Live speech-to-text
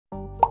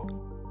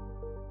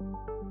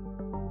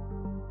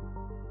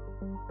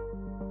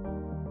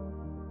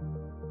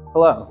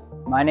Hello,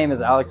 my name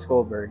is Alex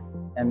Goldberg,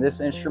 and this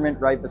instrument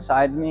right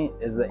beside me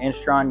is the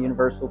Instron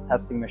Universal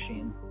Testing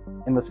machine.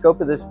 In the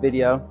scope of this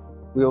video,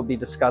 we will be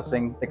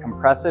discussing the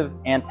compressive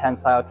and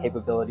tensile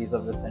capabilities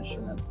of this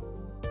instrument.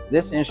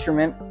 This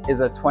instrument is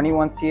a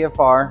 21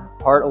 CFR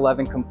Part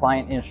 11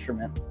 compliant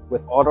instrument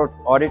with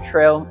audit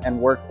trail and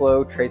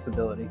workflow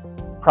traceability.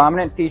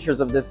 Prominent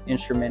features of this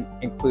instrument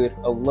include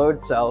a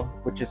load cell,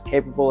 which is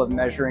capable of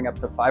measuring up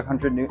to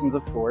 500 newtons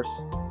of force,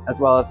 as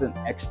well as an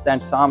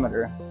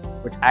extensometer,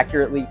 which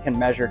accurately can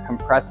measure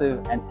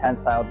compressive and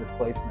tensile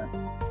displacement.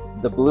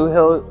 The Blue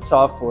Hill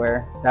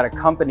software that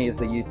accompanies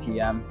the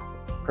UTM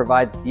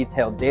provides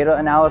detailed data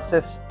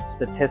analysis,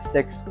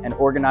 statistics, and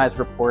organized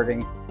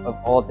reporting of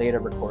all data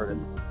recorded.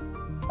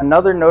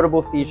 Another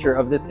notable feature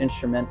of this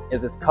instrument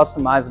is its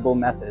customizable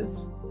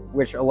methods,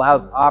 which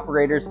allows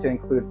operators to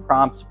include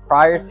prompts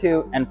prior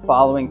to and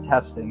following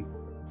testing,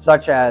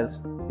 such as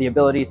the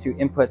ability to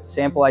input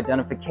sample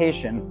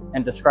identification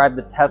and describe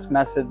the test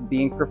method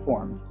being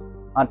performed.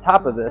 On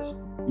top of this,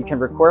 you can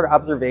record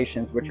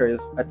observations which are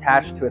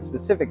attached to a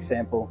specific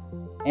sample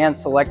and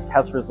select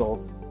test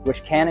results,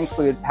 which can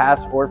include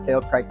pass or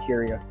fail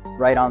criteria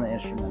right on the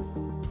instrument.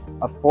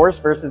 A force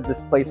versus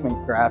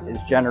displacement graph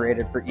is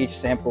generated for each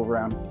sample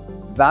run.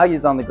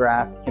 Values on the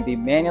graph can be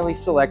manually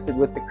selected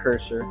with the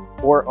cursor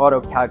or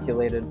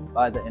auto-calculated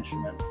by the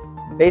instrument.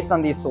 Based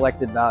on these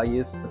selected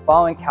values, the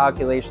following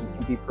calculations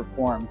can be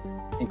performed,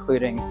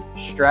 including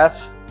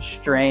stress,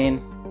 strain,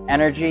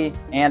 energy,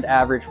 and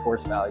average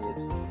force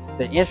values.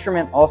 The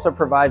instrument also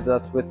provides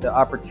us with the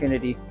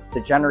opportunity to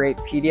generate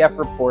PDF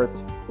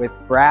reports with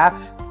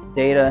graphs,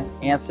 data,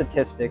 and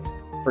statistics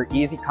for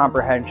easy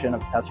comprehension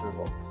of test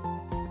results.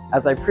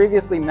 As I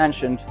previously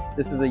mentioned,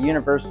 this is a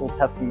universal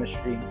testing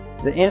machine.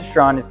 The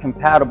Instron is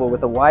compatible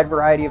with a wide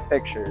variety of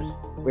fixtures,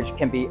 which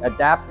can be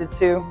adapted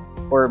to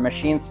or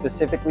machined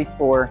specifically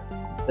for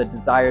the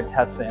desired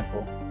test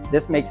sample.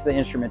 This makes the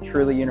instrument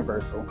truly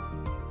universal.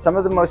 Some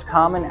of the most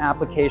common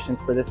applications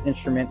for this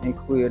instrument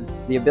include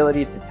the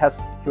ability to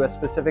test to a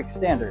specific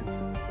standard.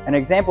 An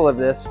example of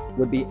this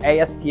would be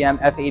ASTM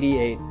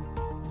F88,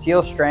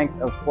 seal strength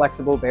of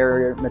flexible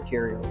barrier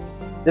materials.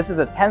 This is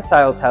a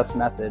tensile test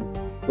method,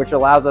 which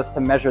allows us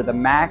to measure the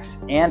max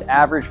and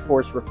average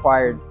force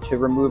required to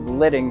remove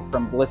lidding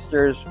from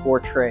blisters or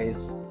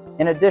trays.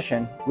 In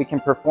addition, we can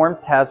perform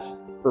tests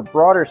for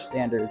broader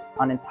standards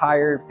on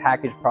entire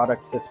packaged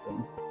product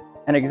systems.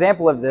 An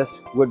example of this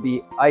would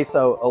be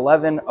ISO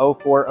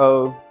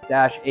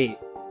 11040-8,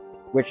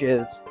 which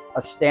is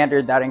a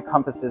standard that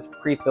encompasses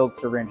pre-filled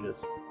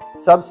syringes.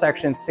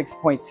 Subsection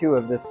 6.2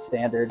 of this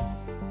standard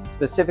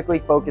specifically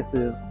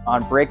focuses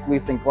on break,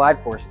 loose, and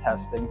glide force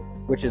testing,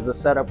 which is the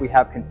setup we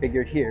have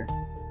configured here.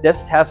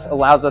 This test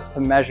allows us to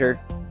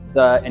measure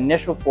the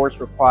initial force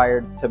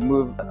required to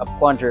move a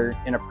plunger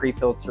in a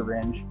pre-filled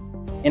syringe,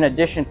 in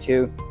addition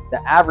to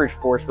the average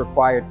force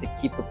required to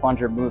keep the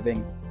plunger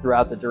moving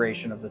throughout the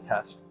duration of the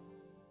test.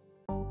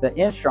 The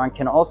Instron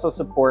can also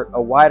support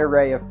a wide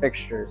array of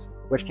fixtures,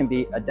 which can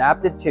be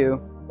adapted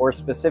to or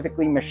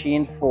specifically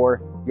machined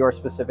for your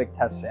specific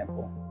test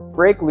sample.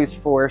 Break loose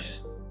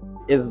force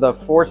is the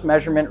force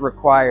measurement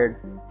required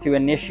to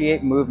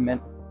initiate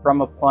movement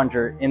from a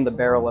plunger in the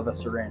barrel of a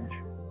syringe.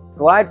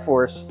 Glide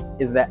force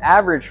is the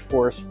average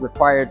force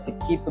required to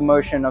keep the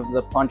motion of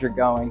the plunger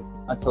going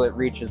until it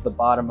reaches the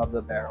bottom of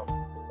the barrel.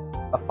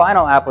 A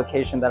final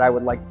application that I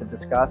would like to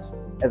discuss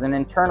is an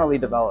internally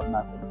developed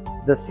method.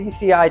 The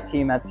CCI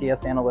team at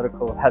CS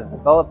Analytical has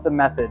developed a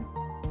method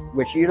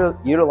which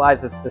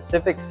utilizes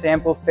specific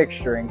sample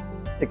fixturing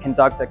to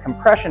conduct a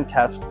compression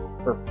test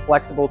for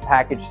flexible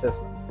package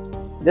systems.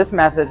 This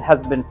method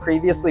has been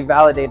previously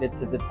validated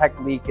to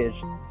detect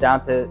leakage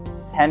down to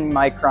 10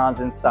 microns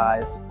in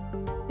size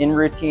in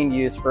routine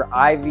use for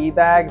IV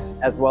bags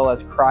as well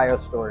as cryo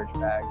storage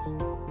bags.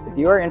 If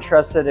you are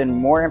interested in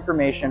more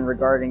information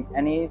regarding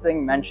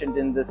anything mentioned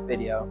in this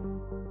video,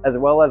 as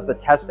well as the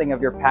testing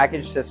of your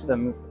package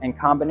systems and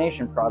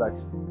combination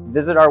products,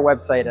 visit our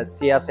website at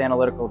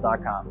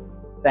csanalytical.com.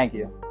 Thank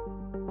you.